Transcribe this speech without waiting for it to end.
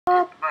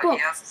Up.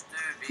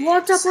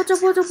 What's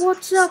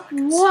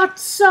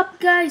up,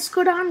 guys?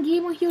 Kodan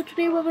Gamer here.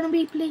 Today we're gonna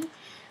be playing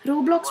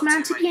Roblox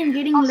Man City and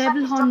getting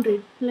level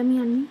 100. Let me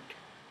unmute.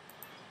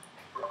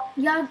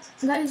 Yeah,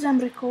 guys, I'm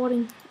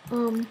recording.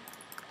 Can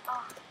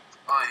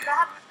I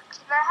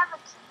have a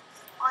key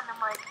on the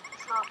mic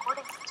if you're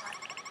recording for time?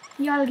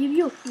 Yeah, I'll give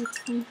you a key. It's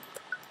fine.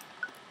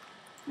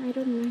 I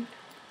don't mind.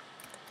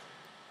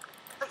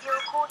 But you're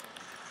recording.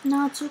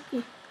 No, it's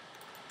okay.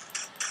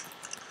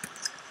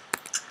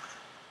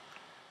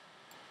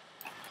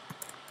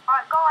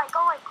 Alright, go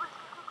away, quick.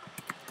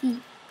 Key.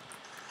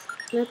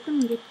 Let them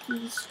get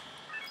keys.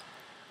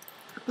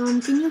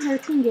 Can you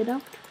help me get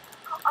out?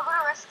 I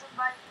got arrested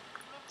by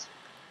mid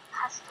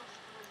hostile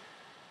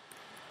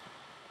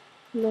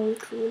Lol,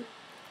 troll.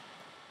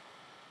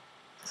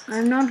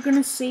 I'm not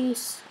gonna say.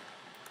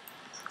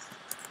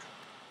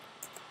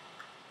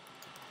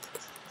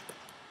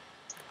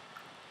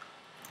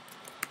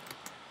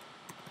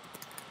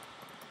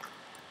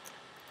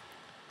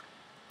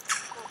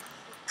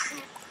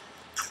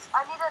 I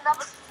need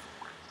another key.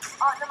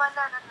 Oh, no.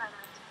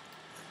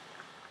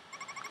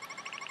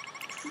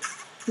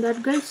 That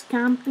guy's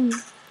camping.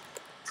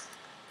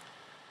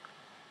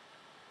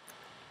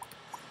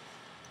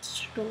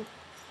 Stop.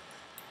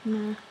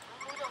 Nah.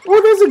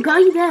 Oh, there's a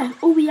guy there.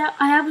 Oh, yeah,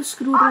 I have a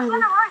screwdriver.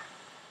 I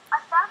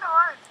found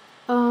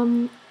a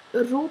rope.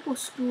 A rope or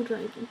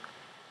screwdriver.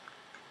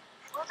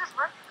 Where's this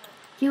rope?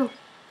 Here.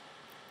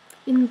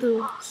 In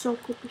the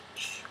soccer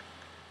pitch.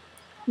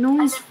 No,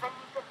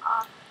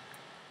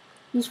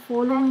 he's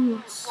following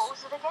us. What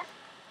was it again?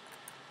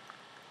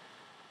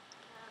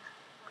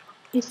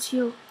 It's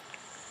here.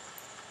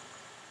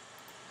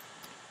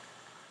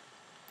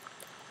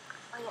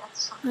 Oh, yeah,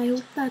 it's I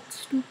hope that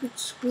stupid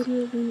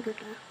squirrel won't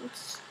attack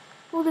us.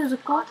 Oh, there's a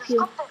cop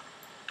here.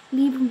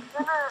 Leave him.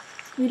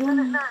 We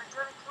don't know.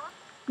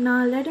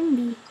 Nah, let him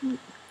be.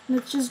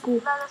 Let's just go.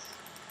 I'm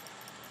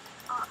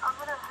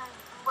gonna hide.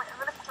 Wait, I'm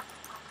gonna put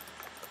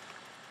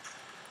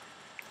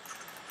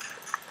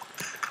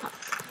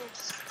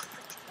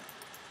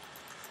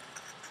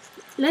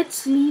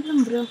Let's leave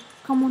him, bro.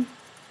 Come on.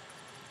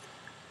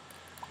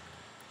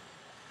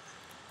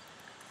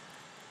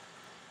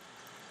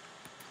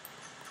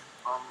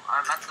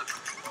 I'm at the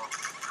control.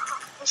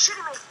 He's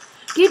shooting me.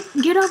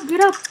 Get up.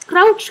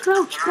 Crouch. When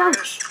are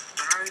the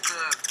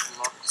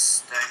blocks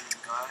standing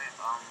guy?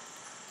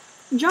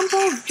 Jump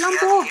off. He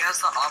has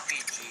the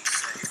RPG,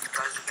 so if you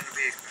guys are gonna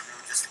be a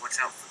criminal, just watch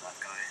out for that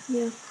guy.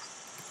 Yeah.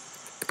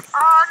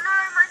 Oh no,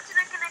 my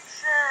internet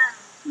connection.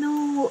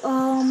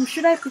 No,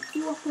 should I pick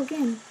you up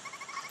again?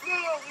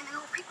 Yeah, you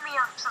pick me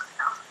up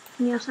somehow.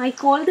 Yes, I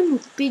called him a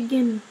pig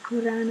and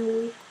ran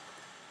away.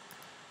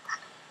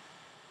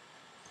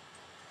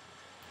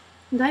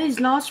 Guys,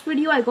 last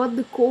video I got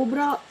the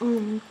Cobra.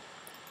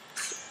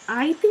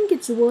 I think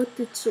it's worth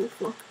it so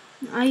far.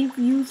 I've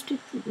used it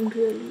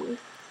really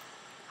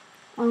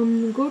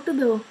well. Go to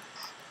the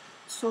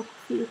soccer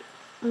field.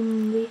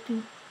 I'm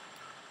waiting.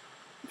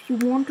 If you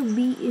want to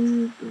be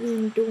in,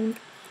 then don't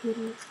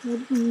kill.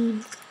 What do you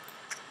mean?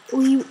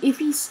 Oh, if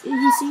he's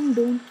saying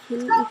don't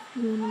kill if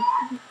you want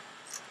to.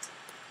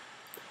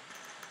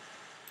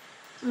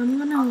 I'm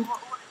gonna.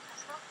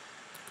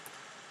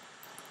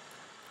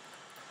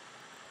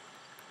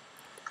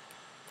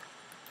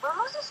 When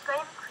was this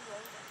game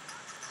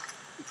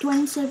created?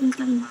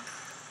 2017.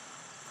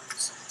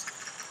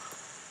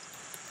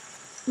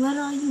 Where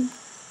are you?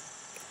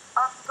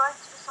 I'm going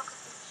to the soccer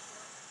pitch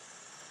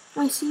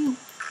now. I see you.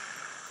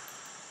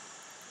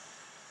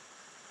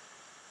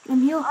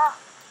 I'm here.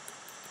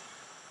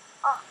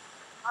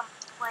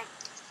 Wait,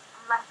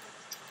 I'm laughing.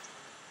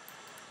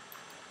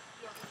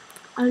 Yeah.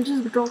 I'll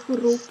just drop a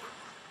rope.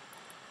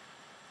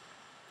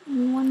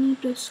 Anyone need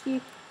to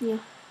escape? Yeah.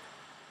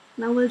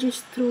 Now I'll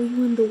just throw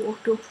you in the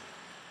water.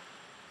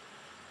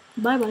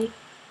 Bye.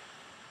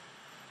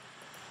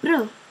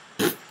 Bro.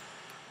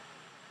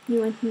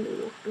 You went in the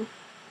water.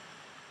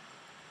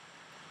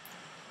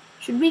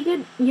 Should we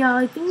get... Yeah,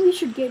 I think we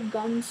should get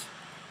guns.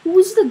 Who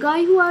is the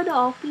guy who had an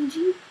RPG?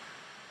 We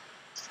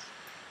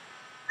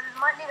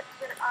might need to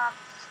get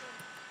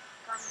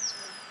guns.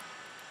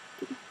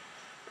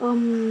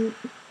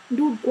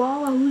 Dude,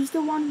 Guava, who's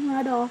the one who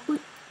had an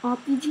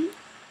RPG?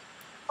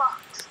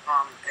 Fox.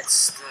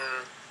 It's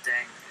the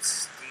dang.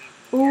 It's the.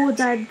 Oh,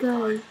 that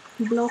guy.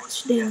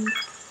 Blocks dang.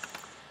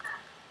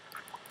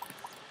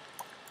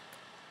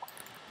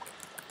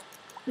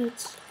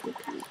 Let's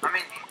quickly. I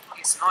mean,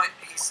 he's not a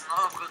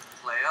good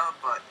player,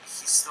 but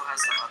he still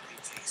has the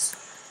RPG. So.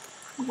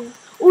 Yeah.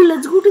 Oh,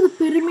 let's go to the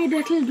pyramid.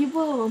 That'll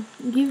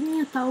give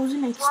me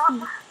 1000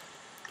 XP.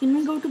 Can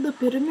we go to the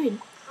pyramid? We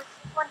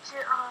want to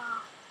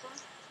thing,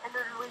 and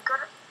then we got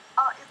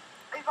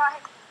if I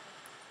hit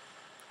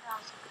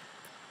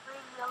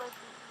green, yellow,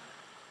 green.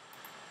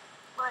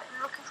 But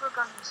I'm looking for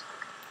guns.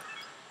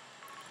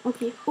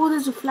 Okay. Oh,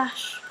 there's a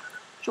flash.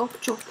 Chop.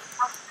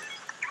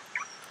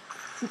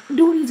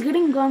 Dude, he's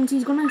getting guns.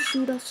 He's gonna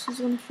shoot us.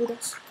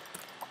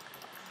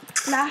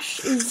 Flash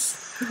is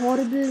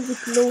horrible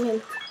with low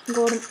health.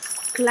 Got him.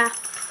 Clap.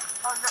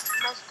 Oh, no,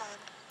 nice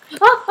time.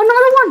 Ah,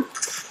 another one!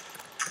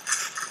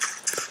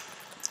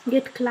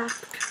 Get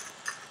clapped.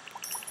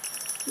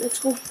 Let's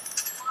go. Wait,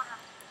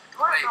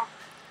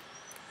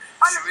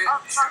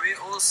 should we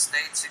all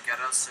stay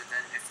together so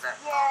then if that...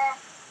 Yeah,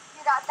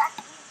 that's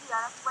easier.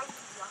 That's way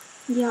easier.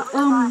 Yeah,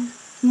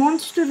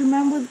 Monster,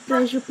 remember the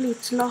treasure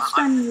plates. Last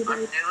time you I'm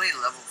died. nearly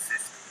level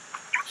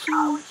 50.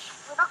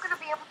 Sheesh. We're not gonna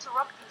be able to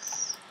rob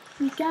this.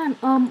 We can.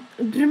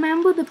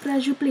 Remember the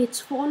treasure plates.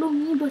 Follow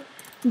me, but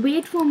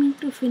wait for me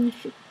to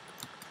finish it.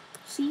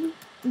 See,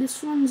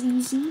 this one's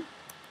easy.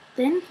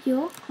 Then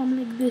here, come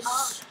like this.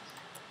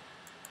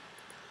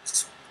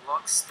 This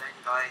Roblox thing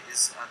guy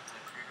is at the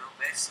criminal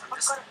base. I'm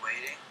just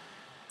waiting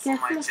for my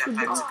Careful of the jetpack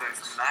to dog. go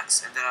from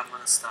max and then I'm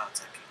gonna start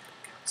attacking.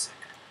 Give me a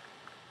second.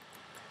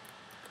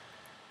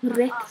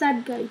 Wreck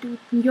that guy, dude.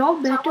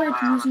 You're better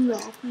at using the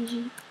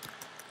RPG.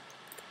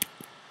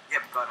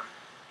 Yep, got him.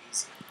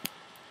 Easy.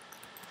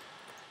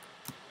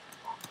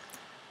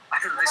 I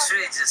can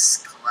literally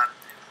just clap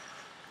him.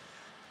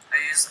 I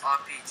used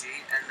RPG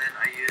and then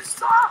I used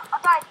the... I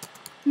died.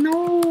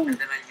 No. And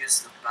then I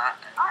used the bat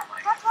and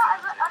like... That's why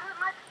I don't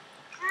like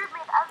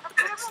pyramid. As the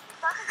pyramid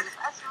doesn't give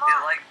as They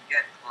much. like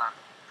get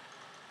clapped.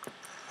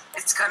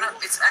 It's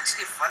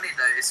actually funny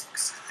though, it's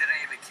because he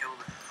didn't even kill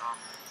him,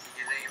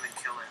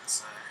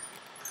 so...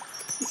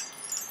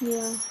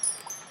 Yeah.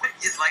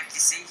 He's like, you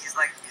see, he's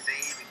like, you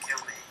didn't even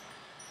kill me.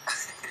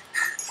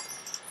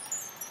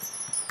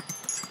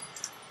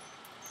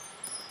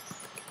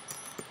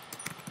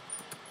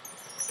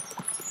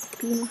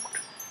 Peanut.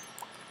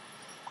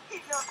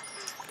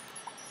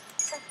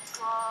 Thank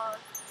God.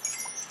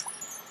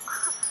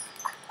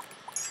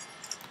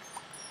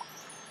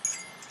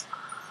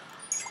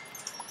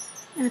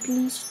 At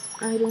least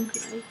I don't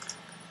lie.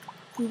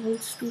 You whole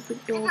stupid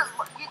dog.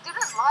 You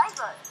didn't lie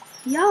though.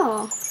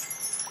 Yeah.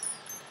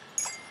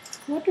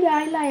 What did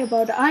I lie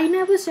about? I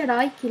never said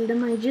I killed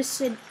him. I just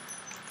said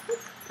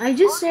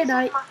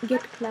I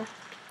get clapped.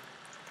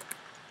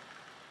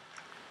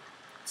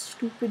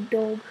 Stupid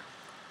dog.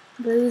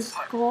 But his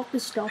cock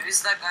is tough. Who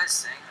is that guy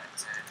saying that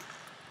to?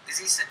 Is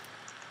he saying...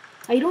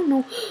 I don't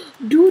know.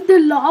 Dude, the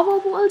lava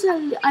balls are...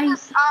 The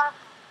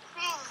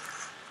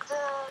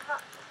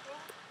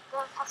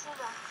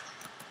casino.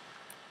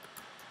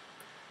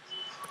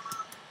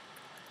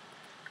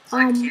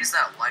 Like, use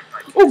that light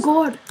button. Oh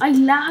god, I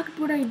lagged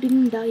but I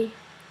didn't die.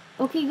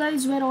 Okay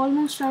guys, we're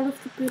almost out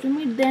of the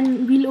pyramid.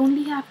 Then we'll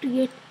only have to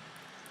get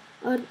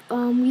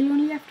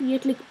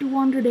like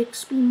 200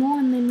 XP more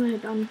and then we're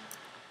done.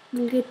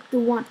 We'll get the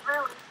one.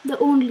 Really? The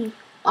only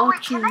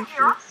Archangel. Can they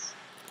hear us?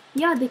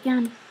 Yeah, they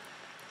can.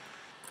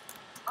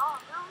 Oh,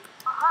 really?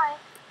 Oh, hi.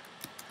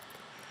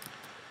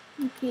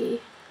 Okay.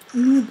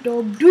 Noob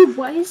dog. Dude,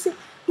 why is it...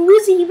 Who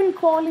is even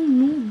calling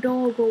noob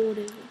dog or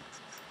whatever?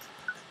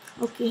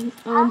 Okay,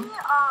 rob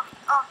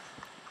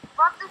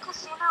the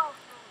casino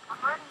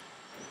with me.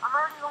 I'm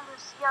already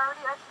almost here. I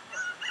already opened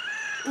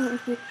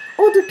it. okay.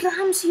 Oh, the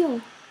tram's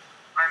here.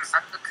 I'm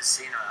at the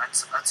casino. I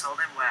told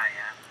him where I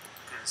am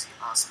because he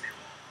asked me more.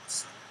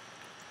 So.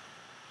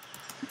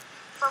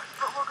 But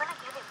we're gonna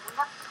get it. We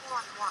have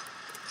 2-on-1.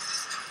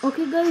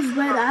 Okay guys,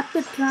 we're at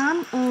the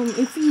tram.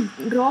 If we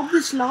drop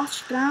this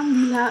last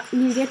tram,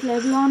 we'll get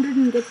level 100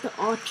 and get the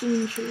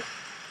Archangel.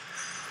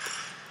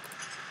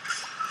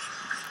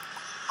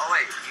 Oh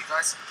wait, you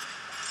guys...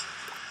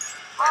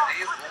 Wait, are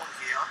you all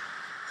here?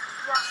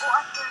 Yeah,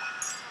 I can.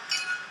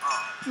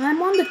 Oh.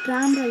 I'm on the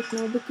tram right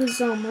now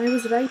because I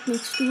was right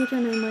next to it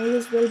and I might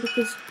as well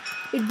because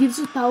it gives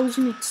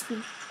 1000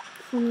 XP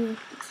for me at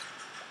least.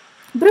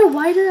 Bro,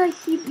 why did I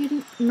keep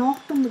getting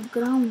knocked on the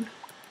ground?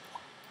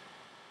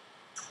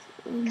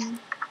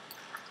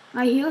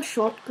 I hear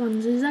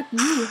shotguns. Is that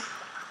you?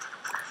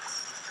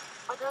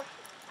 But the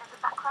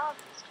background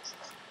is just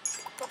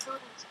the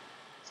buildings.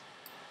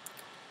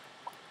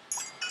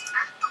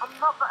 I'm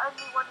not the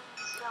only one in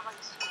this server.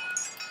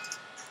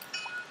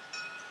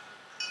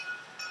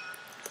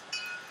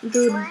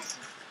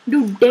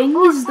 Dude, Deng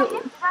is the... Is that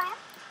him?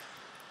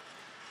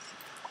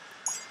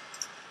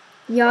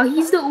 Yeah,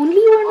 he's the only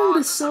one in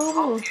the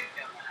server.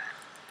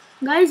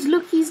 Guys,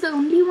 look, he's the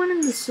only one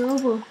in the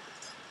server.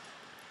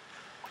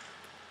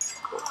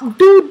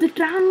 Dude, the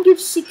tram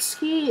gives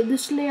 6k,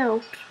 this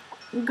layout.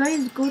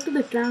 Guys, go to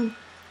the tram.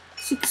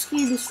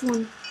 6k, this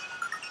one.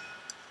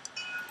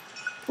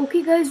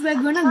 Okay, guys,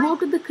 we're gonna go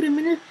to the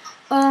criminal.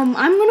 I'm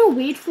gonna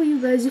wait for you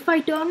guys. If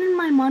I turn in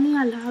my money,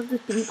 I'll have the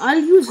thing. I'll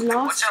use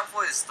last. Watch out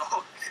for his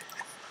dog.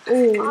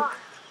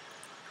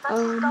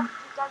 Oh.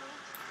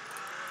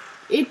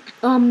 It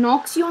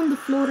knocks you on the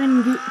floor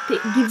and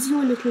gives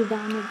you a little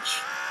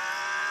damage.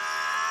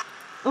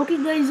 Okay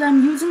guys,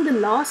 I'm using the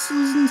last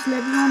season's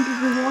level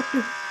 100 reward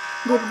to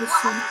get this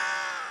one.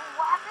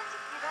 What happens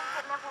if you don't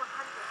get level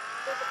 100?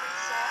 Does it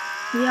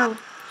reset? Yeah.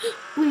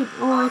 Wait,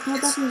 oh I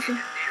thought that was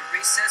it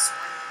resets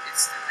when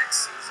it's the next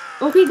season.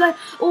 Okay guys,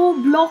 oh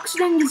Blocks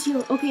Deng is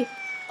here. Okay.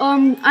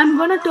 I'm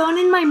gonna turn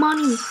in my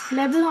money.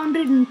 Level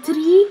 100 in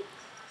 3,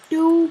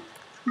 2,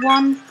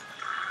 1,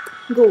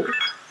 go.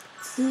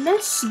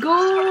 Let's go!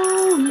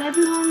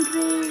 Level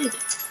 100!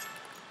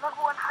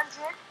 Level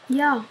 100?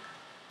 Yeah.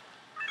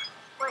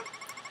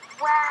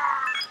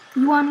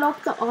 You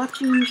unlock the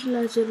Archangel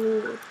as a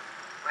reward. Wait,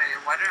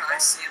 why don't I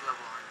see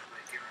level 100?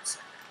 Wait, give me a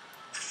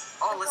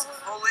second. Oh, let's.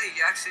 Holy,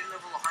 you're actually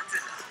level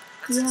 100 now.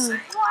 That's Yeah.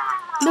 insane.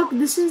 Wow. Look,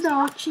 this is the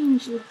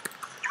Archangel.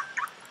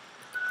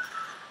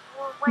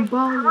 Well, wait,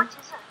 Wow. how much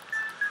is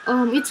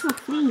it? It's for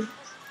free.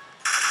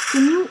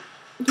 Can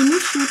you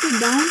shoot it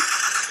down?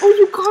 Oh,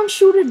 you can't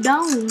shoot it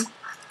down.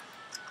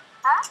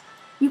 Huh?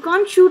 You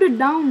can't shoot it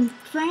down.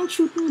 Try and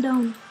shoot me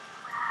down.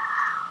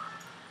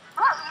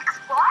 What, you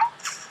can fly?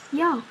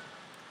 Yeah.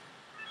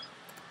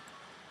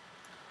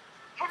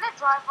 Can it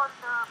drive on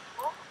the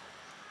floor?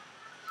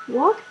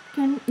 What?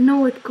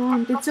 No, it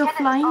can't. It's a Can it-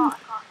 flying. oh, it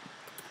can't.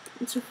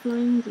 It's a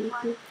flying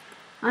vehicle.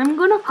 I'm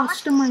gonna How much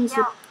is customize it.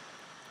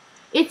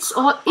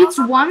 Scout? It's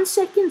 1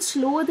 second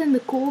slower than the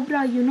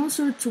Cobra, you know,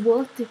 so it's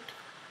worth it.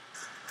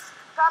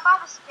 Can I buy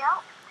the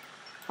Scout?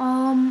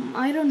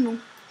 I don't know.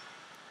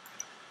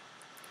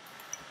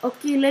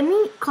 Okay, let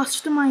me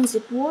customize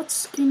it. What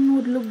skin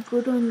would look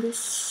good on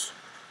this?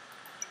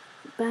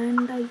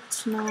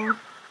 Bandites now.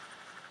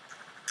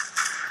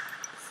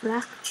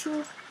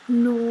 Fracture?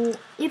 No,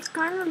 it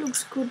kind of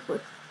looks good,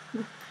 but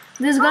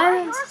this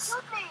guy Oh, is.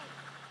 you me.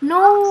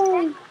 No!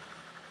 It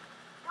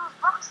was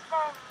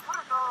Buxton. What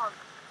a dog.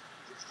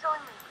 He keeps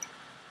killing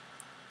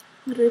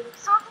me. Rip.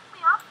 Can someone pick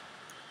me up?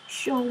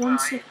 Sure, one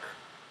sec.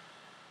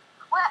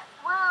 Wait.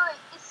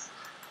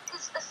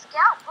 Is a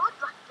Scout good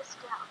like the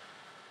Scout?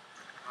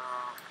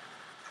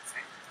 I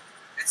think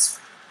it's.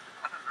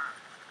 I don't know.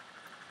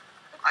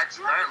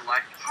 I don't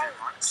like it too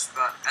much,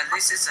 but at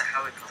least it's a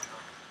helicopter.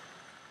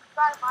 Should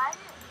I buy it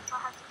if I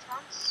have the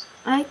chance?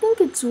 I think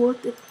it's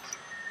worth it.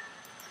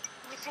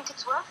 You think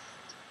it's worth?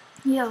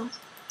 Yeah.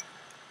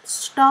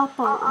 Star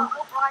power.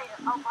 I'll buy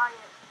it. I'll buy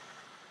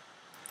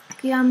it.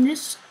 Okay, I'm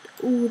just.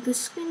 Ooh, the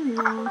skin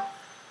now.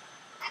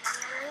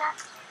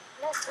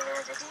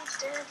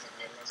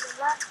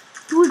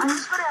 Dude, I'm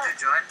just gonna. Who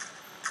joined?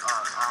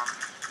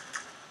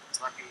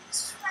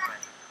 Lucky's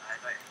friend. I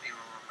don't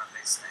even remember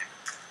his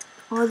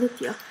name.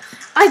 Aditya.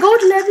 I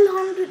got level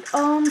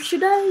 100.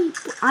 Should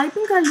I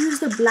think I'll use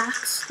the black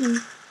skin.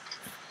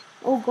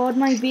 Oh god,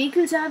 my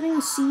vehicle's having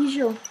a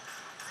seizure.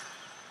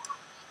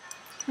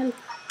 Help.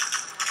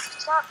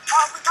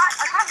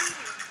 I can't hear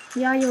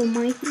you. Yeah, your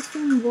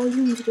microphone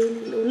volume's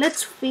really low.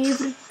 Let's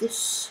favorite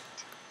this.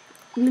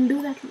 We'll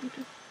do that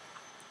later.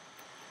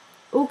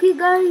 Okay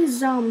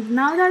guys,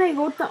 now that I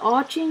got the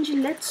Archangel,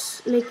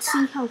 let's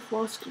see how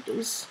fast it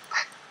is.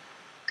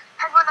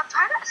 Hang on, I'm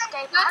trying to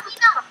escape. Let me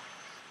know.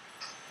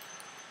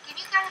 Can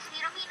you guys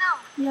hear me now?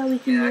 Yeah, we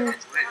can Yeah, hear.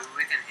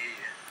 we can hear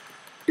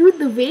you. Dude,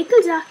 the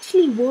vehicle's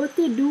actually worth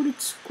it, dude.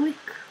 It's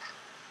quick.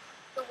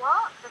 The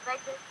what? The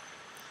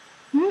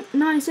vehicle?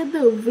 No, I said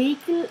the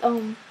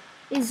vehicle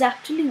is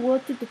actually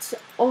worth it.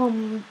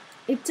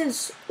 It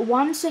says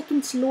 1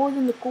 second slower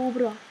than the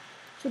Cobra,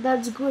 so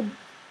that's good.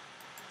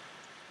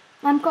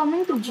 I'm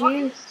coming to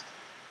jail.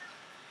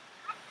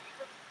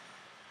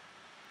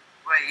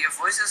 Wait, your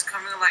voice is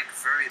coming like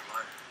very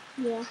low.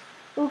 Yeah.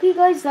 Okay,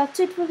 guys, that's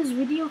it for this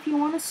video. If you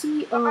wanna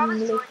see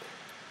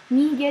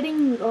me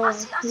getting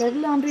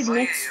level 100 Oh,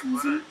 next yeah,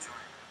 season,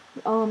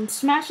 join.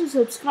 smash the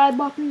subscribe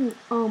button.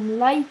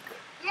 Like,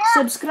 Yeah.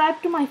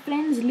 subscribe to my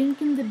friends.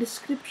 Link in the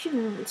description.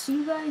 And I'll see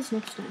you guys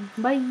next time.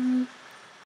 Bye.